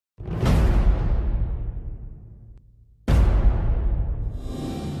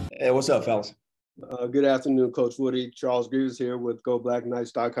Hey, what's up, fellas? Good afternoon, Coach Woody. Charles Grievous here with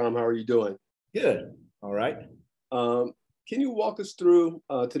GoBlackKnights.com. How are you doing? Good. All right. Can you walk us through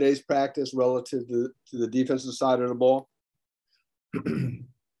today's practice relative to the defensive side of the ball? Did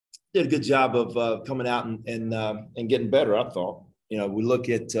a good job of coming out and getting better, I thought. You know, we look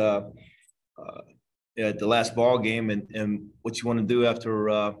at the last ball game and what you want to do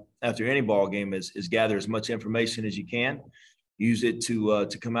after any ball game is gather as much information as you can, use it to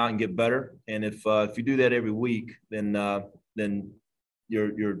come out and get better. And if you do that every week, then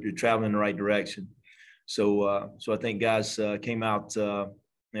you're traveling in the right direction. So I think guys came out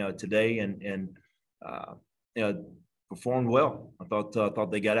today and performed well. I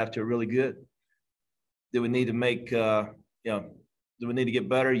thought they got after it really good. Did we need to make do we need to get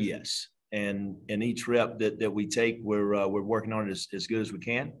better? Yes. And each rep that we take, we're working on it as good as we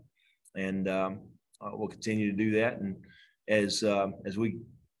can, and we'll continue to do that. And as we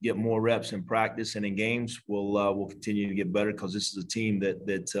get more reps in practice and in games, we'll continue to get better, because this is a team that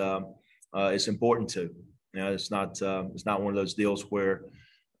it's important to. You know, it's not one of those deals where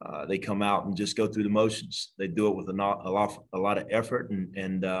they come out and just go through the motions. They do it with a lot of effort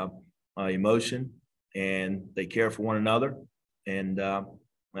and emotion, and they care for one another. And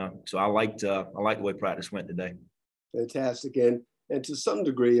so I liked the way practice went today. Fantastic. And to some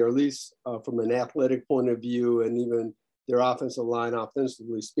degree, or at least from an athletic point of view, and even their offensive line,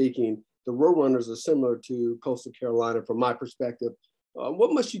 offensively speaking, the Roadrunners are similar to Coastal Carolina from my perspective.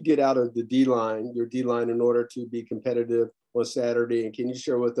 What must you get out of the D-line, your D-line, in order to be competitive on Saturday? And can you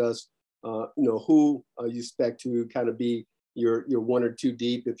share with us, who you expect to kind of be your one or two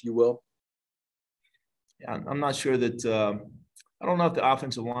deep, if you will? Yeah, I'm not sure that I don't know if the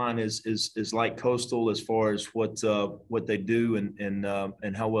offensive line is like Coastal as far as what they do and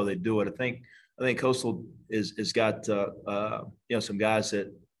how well they do it. I think Coastal is got some guys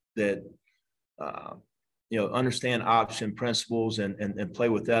that understand option principles and play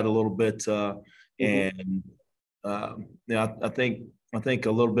with that a little bit. I think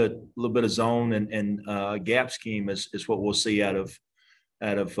a little bit of zone and gap scheme is what we'll see out of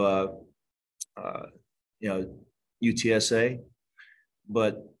UTSA.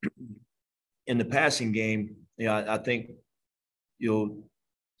 But in the passing game, I think you're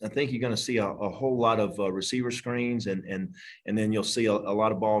going to see a whole lot of receiver screens and then you'll see a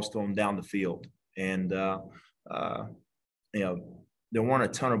lot of balls thrown down the field. And there weren't a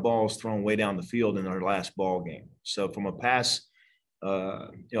ton of balls thrown way down the field in our last ball game. So from a pass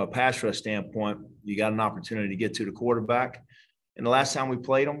rush standpoint, you got an opportunity to get to the quarterback. And the last time we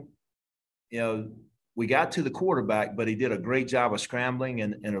played them, we got to the quarterback, but he did a great job of scrambling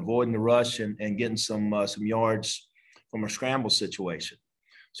and avoiding the rush and getting some yards from a scramble situation.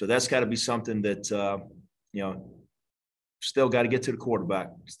 So that's got to be something that still got to get to the quarterback,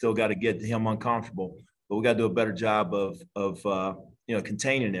 still got to get him uncomfortable, but we got to do a better job of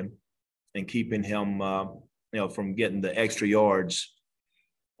containing him and keeping him from getting the extra yards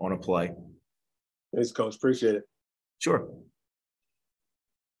on a play. Thanks, Coach. Appreciate it. Sure.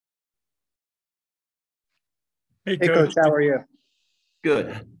 Hey, Coach, how are you?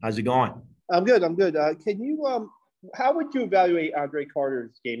 Good. How's it going? I'm good. Can you how would you evaluate Andre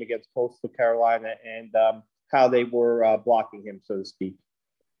Carter's game against Coastal Carolina and how they were blocking him, so to speak?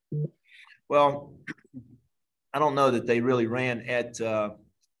 Well, I don't know that they really ran at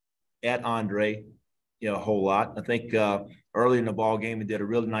Andre, a whole lot. I think early in the ball game, he did a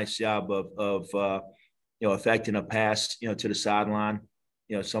really nice job of affecting a pass, to the sideline,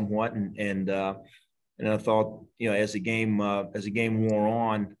 somewhat, and I thought, as the game wore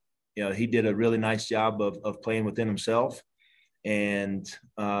on, he did a really nice job of playing within himself. And,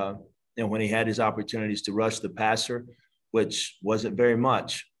 when he had his opportunities to rush the passer, which wasn't very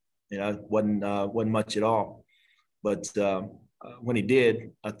much, wasn't much at all. But when he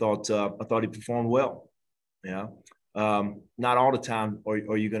did, I thought he performed well. Not all the time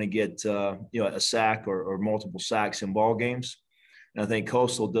are you going to get, a sack or multiple sacks in ball games. And I think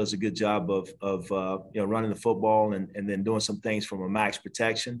Coastal does a good job of running the football and then doing some things from a max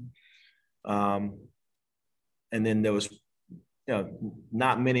protection. And then there was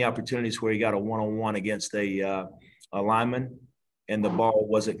not many opportunities where he got a one-on-one against a lineman and the ball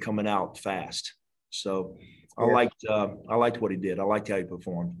wasn't coming out fast. So I liked what he did. I liked how he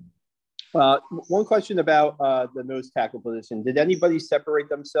performed. One question about the nose tackle position. Did anybody separate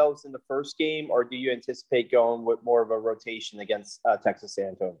themselves in the first game, or do you anticipate going with more of a rotation against Texas San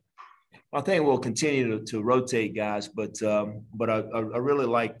Antonio? I think we'll continue to rotate guys, but I really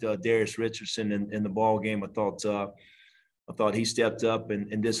liked Darius Richardson in the ball game. I thought he stepped up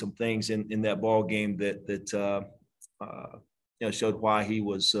and did some things in that ball game that showed why he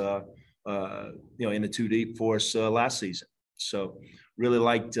was in the two deep for us last season. So really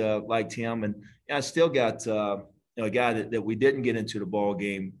liked him, and I still got a guy that we didn't get into the ball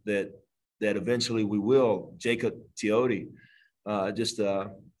game that eventually we will, Jacob Teote.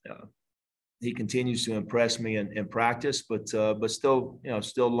 He continues to impress me in practice, but still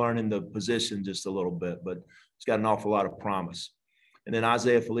learning the position just a little bit. But he's got an awful lot of promise. And then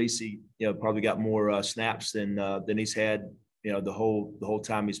Isaiah Felici, probably got more snaps than he's had, the whole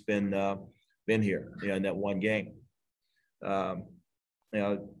time he's been here, in that one game.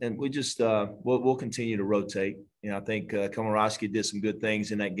 And we just we'll continue to rotate. I think Komorowski did some good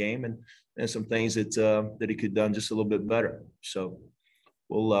things in that game, and some things that he could have done just a little bit better. So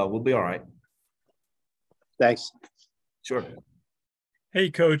we'll be all right. Thanks. Sure. Hey,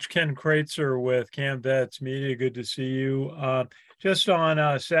 Coach, Ken Kreitzer with Cam Vets Media. Good to see you. Just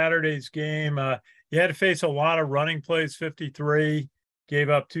on Saturday's game, you had to face a lot of running plays, 53, gave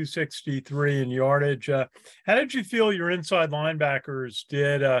up 263 in yardage. How did you feel your inside linebackers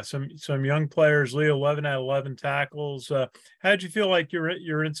did? Some young players, Leo 11 out of 11 tackles. How did you feel like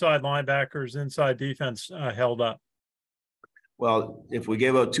your inside linebackers, inside defense held up? Well, if we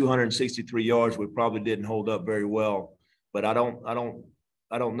gave up 263 yards, we probably didn't hold up very well. But I don't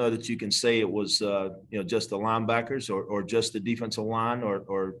know that you can say it was just the linebackers or just the defensive line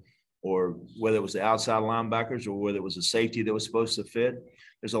or whether it was the outside linebackers or whether it was a safety that was supposed to fit.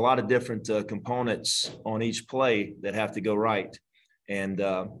 There's a lot of different components on each play that have to go right. And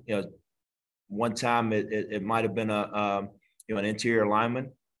one time it might have been an interior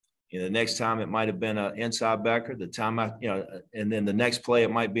lineman. The next time it might have been an inside backer. And then the next play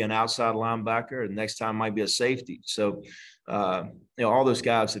it might be an outside linebacker. And the next time might be a safety. So, all those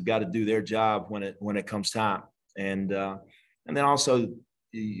guys have got to do their job when it comes time. And then also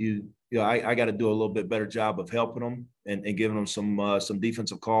I got to do a little bit better job of helping them and giving them some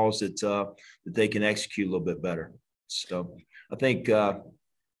defensive calls that they can execute a little bit better. So I think,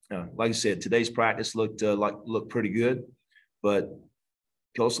 like I said, today's practice looked pretty good, but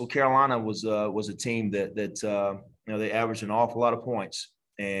Coastal Carolina was a team that they averaged an awful lot of points,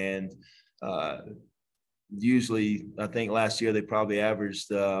 and usually I think last year they probably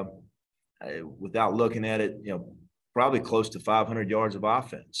averaged without looking at it, probably close to 500 yards of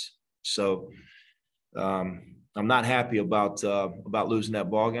offense. So I'm not happy about losing that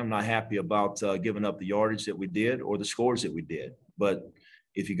ball game. I'm not happy about giving up the yardage that we did or the scores that we did. But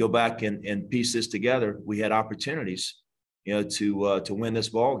if you go back and piece this together, we had opportunities to win this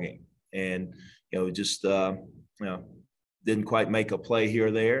ball game, and just didn't quite make a play here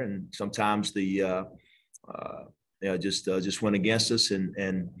or there, and sometimes the just went against us,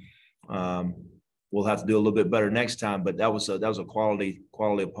 and we'll have to do a little bit better next time. But that was a quality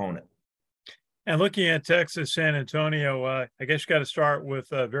opponent. And looking at Texas San Antonio, I guess you got to start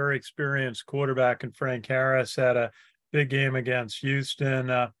with a very experienced quarterback, and Frank Harris had a big game against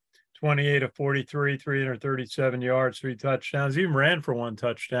Houston. 28 of 43, 337 yards, 3 touchdowns, even ran for 1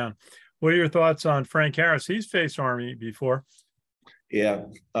 touchdown. What are your thoughts on Frank Harris? He's faced Army before. Yeah,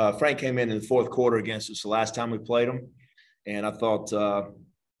 Frank came in the fourth quarter against us the last time we played him, and I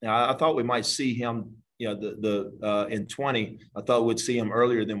thought we might see him. In 20, I thought we'd see him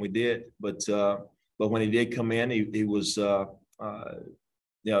earlier than we did, but when he did come in, he was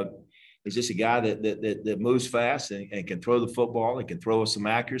he's just a guy that moves fast and can throw the football. He can throw with some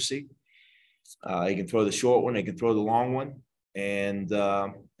accuracy. He can throw the short one. He can throw the long one. And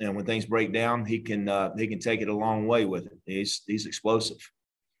when things break down, he can take it a long way with it. He's explosive.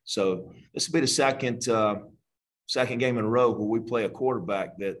 So this will be the second game in a row where we play a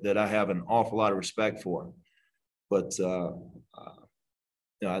quarterback that I have an awful lot of respect for. But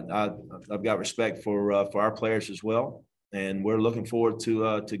I've got respect for our players as well, and we're looking forward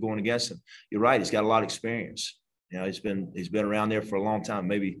to going against him. You're right; he's got a lot of experience. He's been around there for a long time.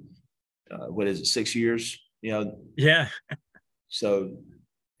 Maybe what is it, 6 years? Yeah. So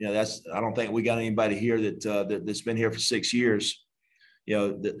I don't think we got anybody here that's been here for 6 years.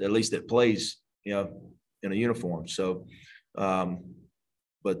 At least that plays in a uniform. So,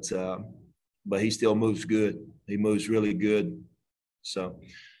 but he still moves good. He moves really good. So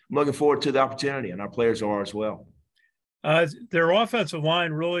I'm looking forward to the opportunity, and our players are as well. Their offensive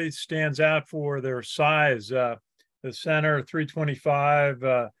line really stands out for their size. The center, 325,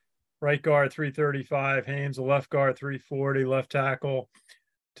 right guard, 335, Haynes, the left guard, 340, left tackle,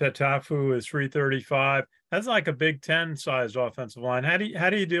 Tatafu is 335. That's like a Big Ten sized offensive line. How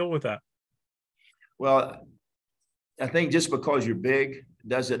do you deal with that? Well, I think just because you're big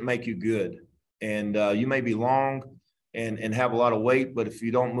doesn't make you good. And you may be long, and have a lot of weight. But if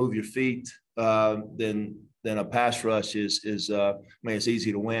you don't move your feet, then a pass rush is it's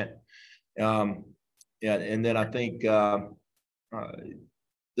easy to win. Yeah, and then I think the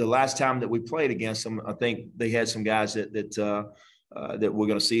last time that we played against them, I think they had some guys that we're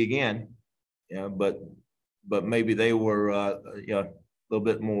going to see again. Yeah, but maybe they were a little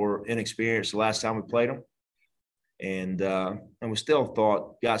bit more inexperienced the last time we played them, and we still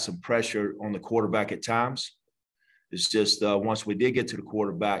got some pressure on the quarterback at times. It's just once we did get to the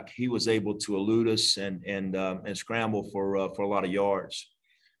quarterback, he was able to elude us and scramble for a lot of yards,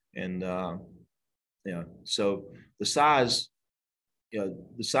 and so the size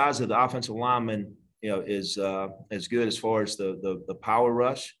of the offensive lineman is good as far as the power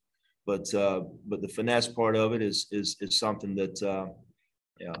rush, but the finesse part of it is something that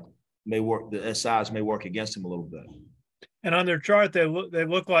may work. The size may work against him a little bit. And on their chart, they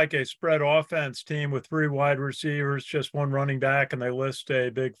look like a spread offense team with 3 wide receivers, just 1 running back, and they list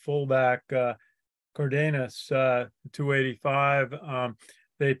a big fullback, Cardenas, 285.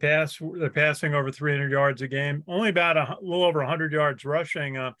 They're passing over 300 yards a game, only about a little over 100 yards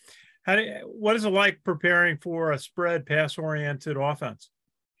rushing. What is it like preparing for a spread pass-oriented offense?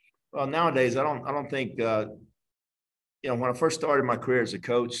 Well, nowadays, I don't think, when I first started my career as a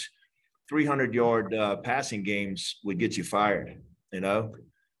coach, 300-yard passing games would get you fired. Now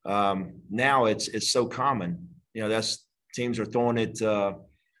it's so common. Teams are throwing it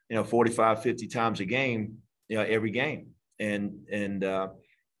 45, 50 times a game, every game, and a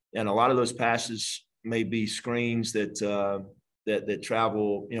lot of those passes may be screens that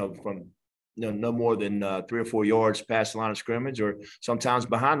travel from no more than 3 or 4 yards past the line of scrimmage, or sometimes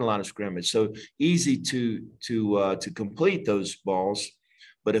behind the line of scrimmage. So easy to complete those balls.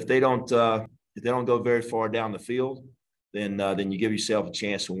 But if they don't go very far down the field, then you give yourself a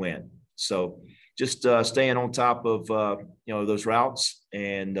chance to win. So just staying on top of those routes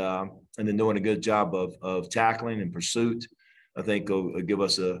and then doing a good job of tackling and pursuit, I think will give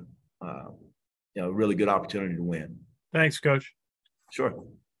us a really good opportunity to win. Thanks, Coach. Sure.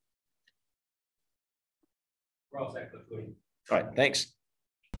 We're all set, Coach. All right. Thanks.